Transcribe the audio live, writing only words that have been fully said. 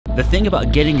The thing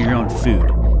about getting your own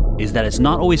food is that it's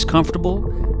not always comfortable,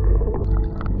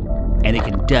 and it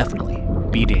can definitely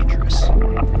be dangerous.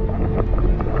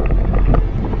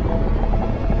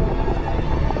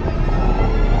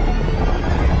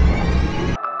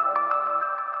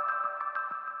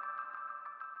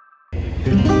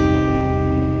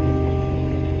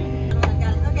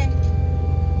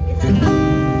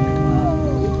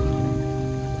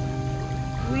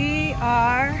 We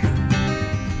are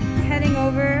heading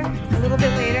over a little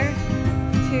bit later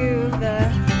to the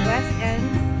west end,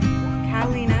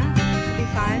 Catalina. Should be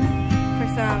fun for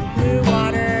some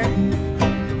Bluewater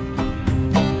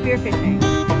spearfishing.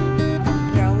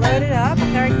 We're all loaded up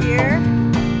with our gear,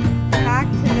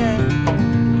 packed to the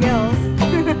gills.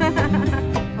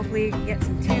 Hopefully we can get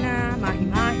some tuna, Mahi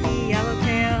Mahi,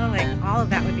 yellowtail, like all of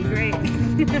that would be great.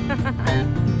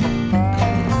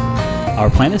 Our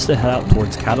plan is to head out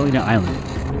towards Catalina Island,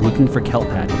 looking for kelp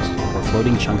patties or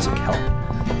floating chunks of kelp,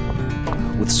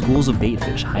 with schools of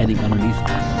baitfish hiding underneath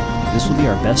them. This will be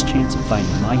our best chance of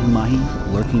finding Mahi Mahi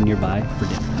lurking nearby for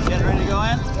dinner. Getting ready to go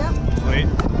in? Yep. Sweet.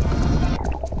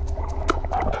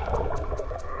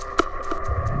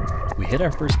 We hit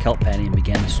our first kelp patty and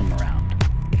began to swim around.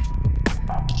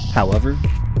 However,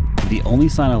 the only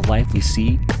sign of life we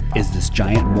see is this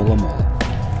giant mola mola.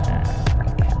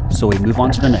 So we move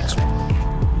on to the next one.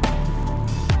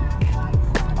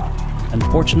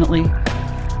 Unfortunately,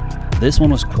 this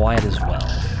one was quiet as well.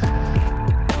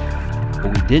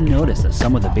 But we did notice that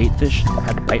some of the baitfish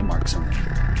had bite marks on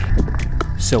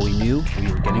them. So we knew we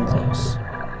were getting close.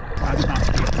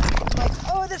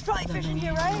 Oh, there's probably fish in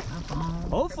here, right?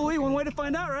 Hopefully, one way to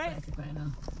find out, right?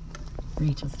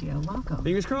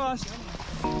 Fingers crossed.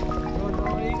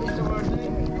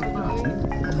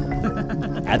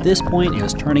 At this point, it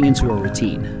was turning into a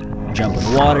routine. Jump in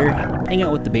the water, hang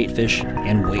out with the baitfish,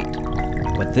 and wait.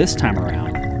 But this time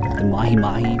around, the Mahi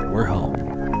Mahi were home.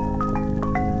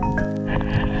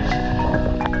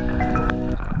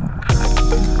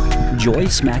 Joy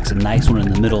smacks a nice one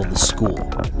in the middle of the school.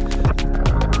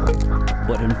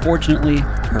 But unfortunately,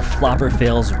 her flopper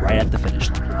fails right at the finish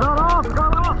line.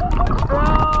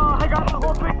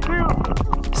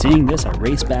 Seeing this, I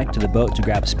race back to the boat to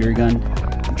grab a spear gun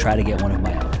and try to get one of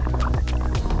my own.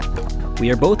 We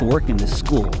are both working this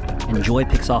school, and Joy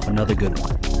picks off another good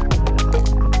one.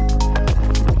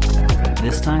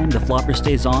 This time, the flopper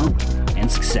stays on, and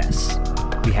success.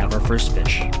 We have our first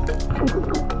fish.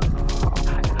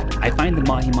 I find the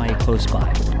Mahi Mahi close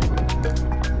by,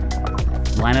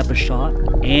 line up a shot,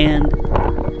 and...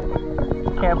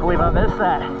 Can't believe I missed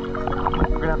that.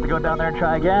 We're gonna have to go down there and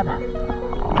try again.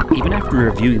 Even after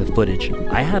reviewing the footage,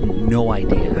 I have no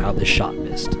idea how this shot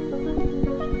missed.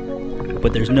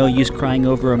 But there's no use crying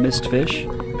over a missed fish,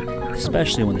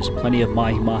 especially when there's plenty of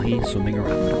Mahi Mahi swimming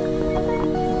around.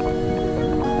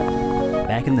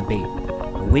 Back in the bait,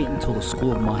 I wait until the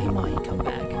school of Mahi Mahi come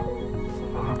back.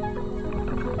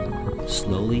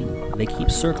 Slowly, they keep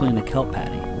circling the kelp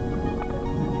patty,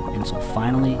 until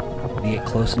finally, they get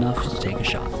close enough to take a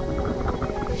shot.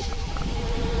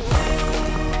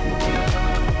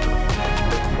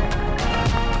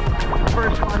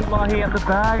 First Mahi Mahi in the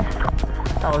bag.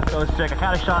 That was sick. I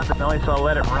kind of shot in the belly, so I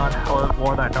let it run a little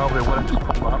more than I normally would have just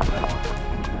pulled up.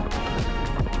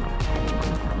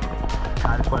 I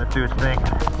just let it do its thing.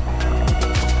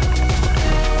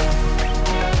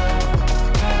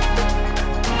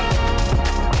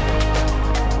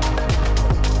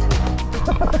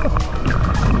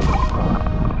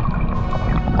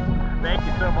 Thank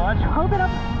you so much. Hold it up.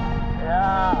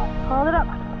 Yeah. Hold it up.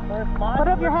 Put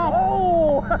up your head.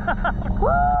 Oh!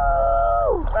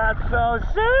 Woo! That's so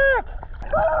sick!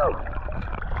 Woo!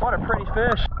 What a pretty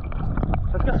fish.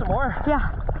 Let's get some more.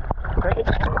 Yeah. Okay.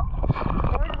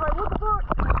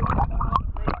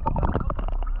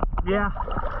 Yeah.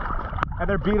 And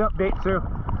they're beat up bait too.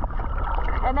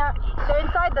 And they're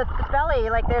inside the belly,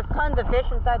 like there's tons of fish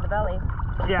inside the belly.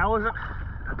 Yeah, it wasn't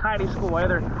a tiny school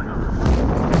either.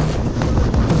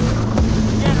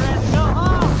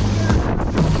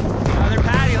 Another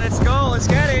patty, let's go, let's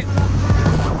get it.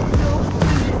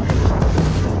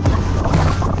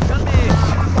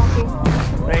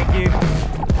 Thank you.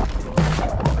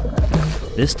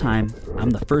 This time, I'm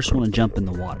the first one to jump in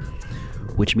the water,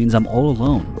 which means I'm all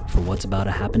alone for what's about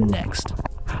to happen next.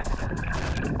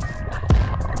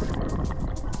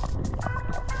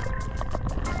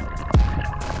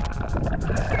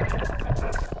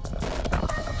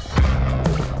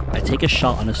 I take a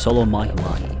shot on a solo Mahi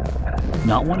Mahi.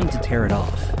 Not wanting to tear it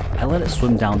off, I let it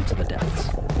swim down to the depths.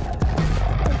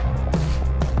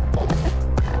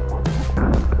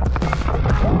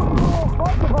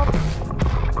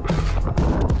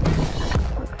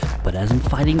 But as I'm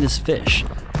fighting this fish,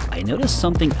 I notice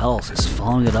something else is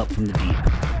following it up from the deep.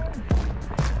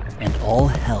 And all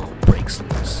hell breaks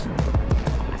loose.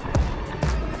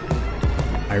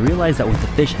 I realize that with the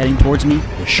fish heading towards me,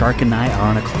 the shark and I are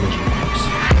on a collision course.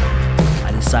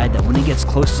 I decide that when it gets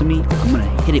close to me, I'm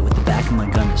gonna hit it with the back of my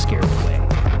gun to scare it away.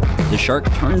 The shark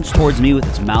turns towards me with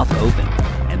its mouth open,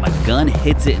 and my gun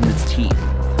hits it in its teeth.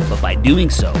 But by doing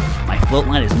so, my float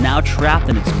line is now trapped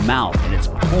in its mouth and it's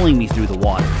pulling me through the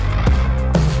water.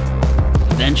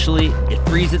 Eventually, it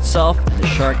frees itself and the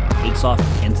shark takes off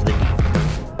into the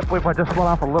deep. I believe I just let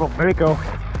off a little mako.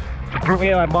 Threw me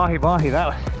in my Mahi Mahi. That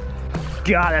was,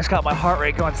 God, that's got my heart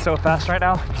rate going so fast right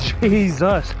now.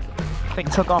 Jesus. Thing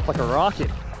took off like a rocket.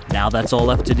 Now that's all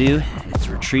left to do is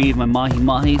to retrieve my Mahi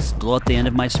Mahi still at the end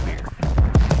of my spear.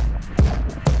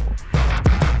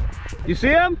 You see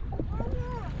him?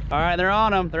 All right, they're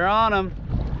on him. They're on him.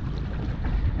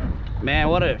 Man,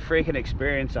 what a freaking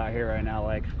experience out here right now.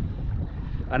 Like,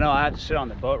 I know I have to sit on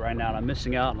the boat right now and I'm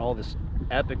missing out on all this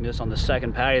epicness on the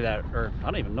second patty or I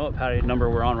don't even know what patty number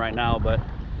we're on right now, but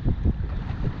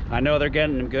I know they're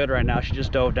getting him good right now. She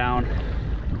just dove down.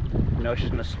 You know she's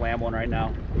gonna slam one right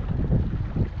now.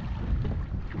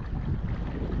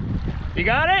 You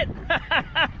got it?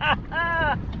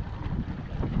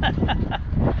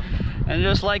 And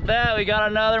just like that, we got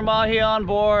another Mahi on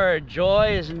board.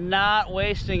 Joy is not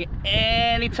wasting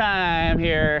any time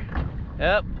here.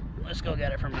 Yep, let's go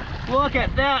get it from her. Look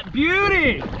at that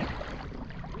beauty!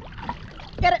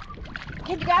 Get it.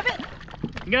 Can you grab it?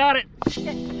 Got it.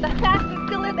 The fast is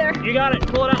still in there. You got it.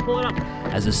 Pull it up, pull it up.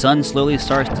 As the sun slowly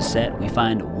starts to set, we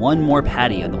find one more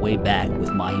patty on the way back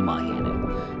with Mahi Mahi in it.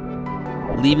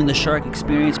 Leaving the shark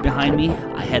experience behind me,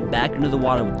 I head back into the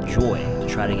water with Joy to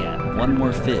try to get one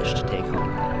more fish to take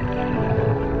home.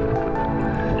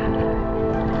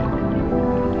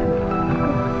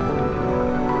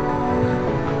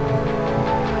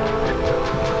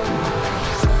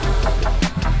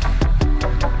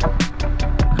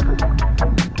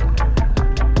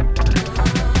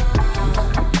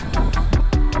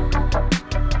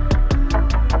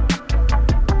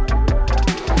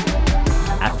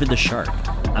 After the shark,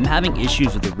 I'm having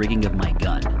issues with the rigging of my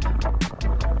gun.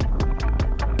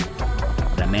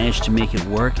 But I managed to make it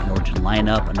work in order to line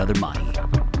up another Mahi.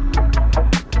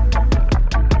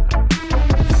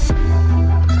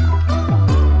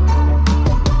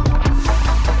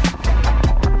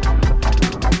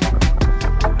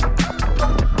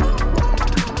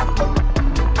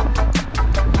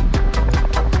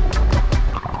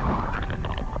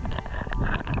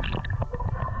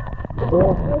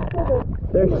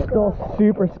 They're still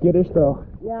super skittish though.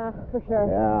 Yeah, for sure.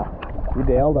 Yeah, you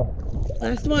nailed them.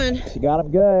 Last one. You got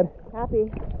them good. Happy.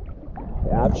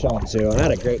 Yeah, I'm chilling too. I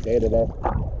had a great day today.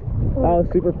 That was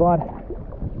super fun.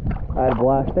 I had a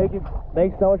blast. Thank you.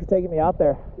 Thanks so much for taking me out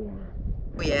there.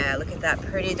 Oh yeah, look at that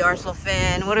pretty dorsal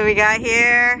fin. What do we got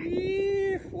here?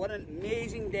 What an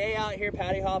amazing day out here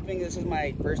patty hopping. This is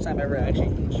my first time ever actually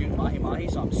shooting Mahi Mahi,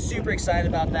 so I'm super excited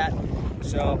about that.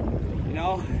 So, you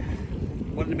know,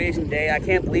 what an amazing day. I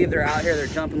can't believe they're out here. They're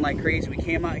jumping like crazy. We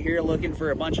came out here looking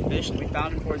for a bunch of fish and we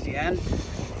found them towards the end.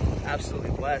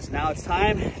 Absolutely blessed. Now it's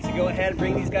time to go ahead and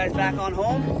bring these guys back on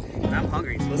home. And I'm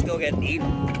hungry, so let's go get and eat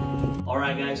them. All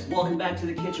right, guys, welcome back to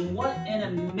the kitchen. What an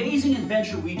amazing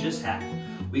adventure we just had.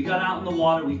 We got out in the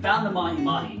water, we found the Mahi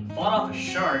Mahi, fought off a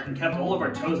shark and kept all of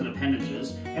our toes and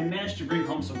appendages, and managed to bring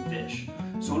home some fish.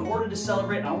 So in order to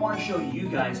celebrate, I want to show you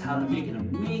guys how to make an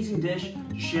amazing dish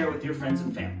to share with your friends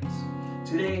and families.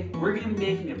 Today, we're going to be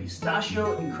making a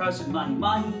pistachio encrusted Mahi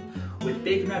Mahi with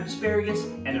bacon wrapped asparagus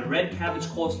and a red cabbage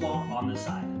coleslaw on the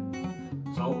side.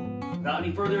 So, without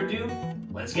any further ado,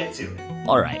 let's get to it.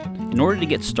 Alright, in order to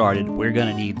get started, we're going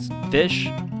to need fish,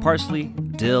 parsley,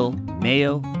 dill,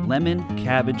 mayo, lemon,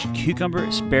 cabbage, cucumber,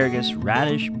 asparagus,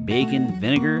 radish, bacon,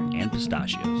 vinegar, and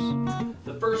pistachios.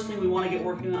 The first thing we want to get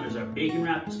working on is our bacon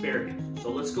wrapped asparagus. So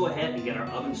let's go ahead and get our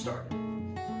oven started.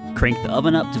 Crank the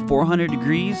oven up to 400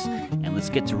 degrees and let's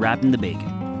get to wrapping the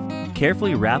bacon.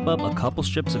 Carefully wrap up a couple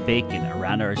strips of bacon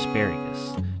around our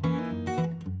asparagus,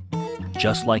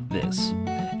 just like this,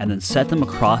 and then set them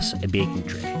across a baking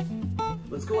tray.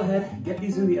 Let's go ahead and get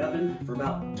these in the oven for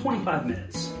about 25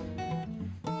 minutes.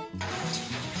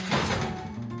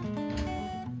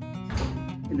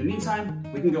 In the meantime,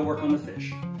 we can go work on the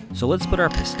fish. So let's put our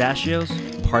pistachios,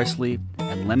 parsley,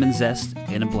 and lemon zest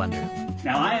in a blender.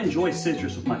 Now I enjoy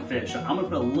citrus with my fish, so I'm gonna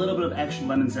put a little bit of extra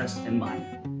lemon zest in mine.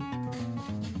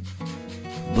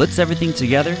 Blitz everything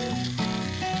together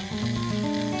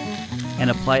and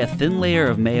apply a thin layer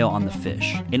of mayo on the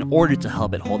fish in order to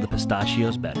help it hold the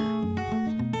pistachios better.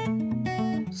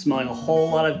 Smelling a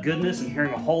whole lot of goodness and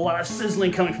hearing a whole lot of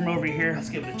sizzling coming from over here. Let's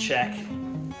give it a check.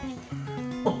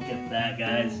 Look at that,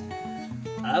 guys.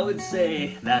 I would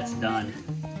say that's done.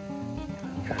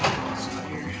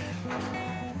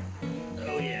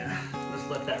 Oh yeah, let's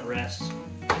let that rest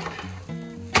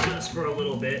just for a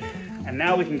little bit. And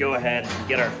now we can go ahead and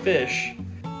get our fish.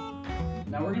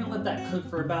 Now we're gonna let that cook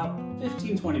for about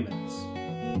 15-20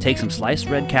 minutes. Take some sliced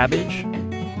red cabbage,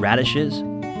 radishes,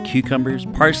 cucumbers,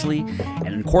 parsley, and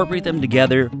incorporate them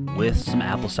together with some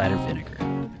apple cider vinegar.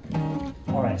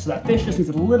 All right, so that fish just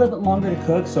needs a little bit longer to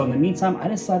cook. So in the meantime, I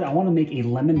decided I want to make a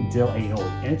lemon dill aioli,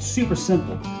 and it's super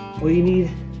simple. All you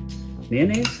need,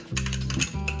 mayonnaise,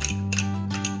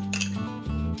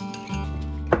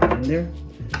 in there.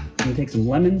 I'm gonna take some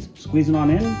lemons, squeeze it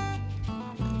on in.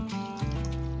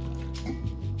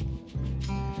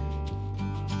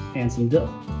 And some dill.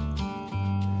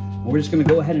 We're just gonna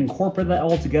go ahead and incorporate that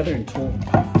all together until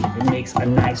it makes a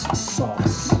nice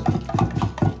sauce.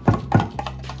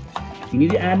 If you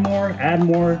need to add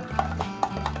more,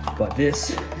 but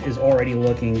this is already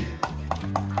looking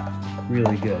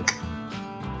really good.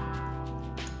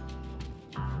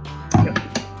 Yep.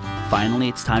 Finally,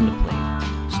 it's time to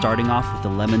plate. Starting off with the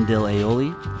lemon dill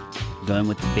aioli, going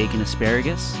with the bacon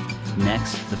asparagus,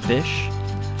 next the fish,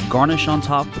 garnish on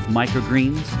top with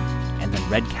microgreens, and then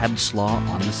red cabbage slaw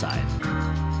on the side.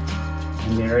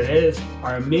 And there it is,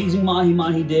 our amazing Mahi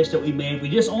Mahi dish that we made. We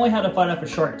just only had to fight off a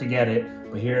shark to get it,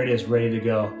 but here it is, ready to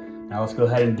go. Now let's go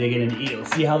ahead and dig in and eat it.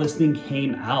 Let's see how this thing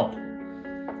came out.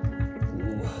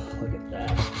 Ooh, look at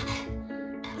that.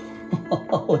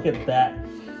 Look at that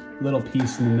little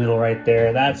piece in the middle right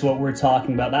there. That's what we're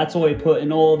talking about. That's what we put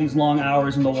in all these long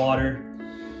hours in the water,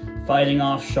 fighting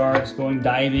off sharks, going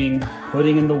diving,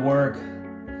 putting in the work.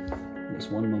 This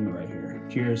one moment right here.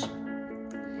 Cheers.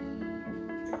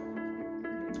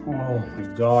 Oh my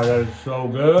God, that is so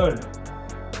good.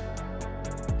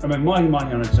 I mean, Mahi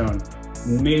Mahi on its own.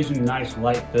 Amazing, nice,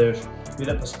 light fish. With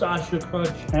that pistachio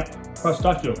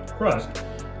crust,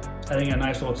 adding a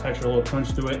nice little texture, a little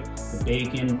crunch to it. The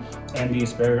bacon and the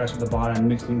asparagus at the bottom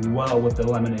mixing well with the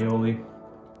lemon aioli.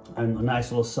 And a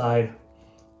nice little side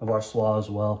of our slaw as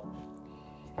well.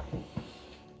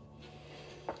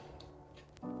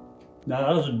 Now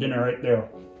that was a dinner right there.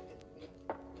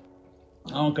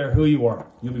 I don't care who you are.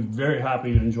 You'll be very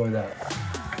happy to enjoy that.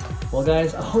 Well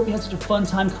guys, I hope you had such a fun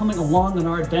time coming along on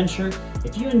our adventure.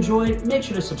 If you enjoyed, make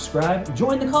sure to subscribe,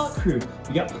 join the Caught Crew.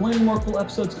 We got plenty more cool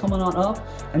episodes coming on up,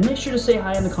 and make sure to say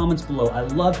hi in the comments below. I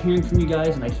love hearing from you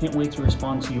guys, and I can't wait to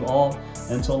respond to you all.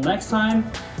 Until next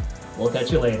time, we'll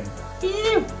catch you later.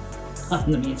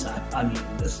 In the meantime, I'm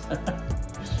eating this.